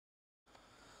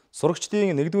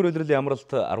Сурагчдын нэгдүгээр улирлын амралт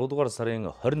 10 дугаар сарын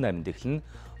 28-нд эхэлнэ.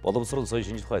 Боловсрол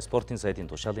соёлын шинжлэх ухааны спортын сайдын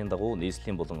тушаалын дагуу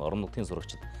нийслэлийн болон орон нутгийн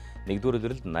сурагчид нэгдүгээр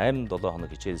улиралд 8-7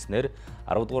 хоног хичээллэснээр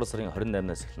 10 дугаар сарын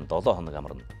 28-наас эхлэн 7 хоног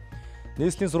амарна.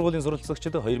 Нийслэлийн сургуулийн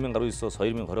суралцагчид 2019-с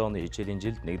 2020 оны хичээлийн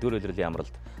жилд нэгдүгээр улирлын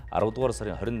амралт 10 дугаар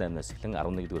сарын 28-наас эхлэн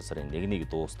 11-р сарын 1-ийг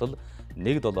дуустал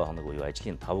 1-7 хоног буюу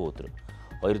ажлын 5 өдөр.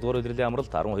 2 дугаар улирлын амралт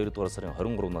 12 дугаар сарын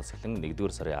 23-наас эхлэн 1-р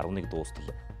сарын 11-ийг дуустал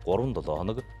 3-7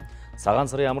 хоног. Цагаан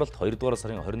сарын амралт 2 дугаар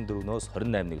сарын 24-нөөс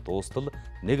 28-ыг дуустал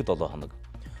 1-7 хоног.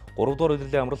 3 дугаар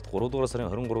улирлын амралт 3 дугаар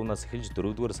сарын 23-наас эхэлж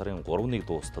 4 дугаар сарын 3-ыг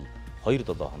дуустал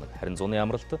 2-7 хоног. Харин зуны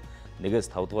амралт 1-ээс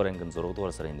 5 дугаар ангин 6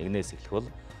 дугаар сарын 1-ээс эхлэх бол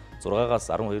 6-аас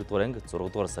 12 дугаар анги 6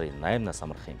 дугаар сарын 8-наас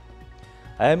амрах юм.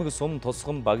 Аймаг сум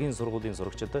тусгам багийн сургуулийн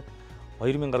сурагчид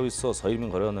 2019-с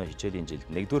 2020 оны хичээлийн жилд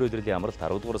 1-р улирлын амралт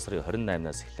 10 дугаар сарын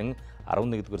 28-наас эхлэн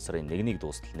 11-р сарын 1-ийг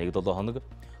дуустал 1-7 хоног.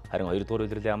 Харин 2 дугаар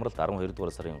улирлын амралт 12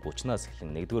 дугаар сарын 30-наас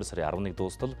эхлэн 1-р сарын 11-ийг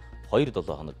дуустал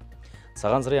 2-7 хоног.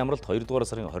 Цагаан сарын амралт 2 дугаар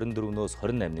сарын 24-нөөс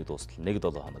 28-ыг дуустал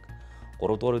 1-7 хоног.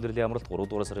 3 дугаар улирлын амралт 3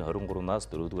 дугаар сарын 23-наас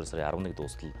 4 дугаар сарын 11-ыг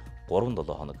дуустал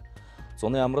 3-7 хоног.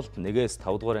 Зуны амралт 1-ээс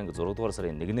 5 дугаар анги 6 дугаар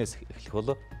сарын 1-ээс эхлэх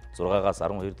бол 6-аас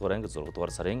 12 дугаар анги 6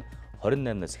 дугаар сарын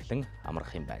 28-наас эхлэн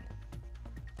амрах юм байна.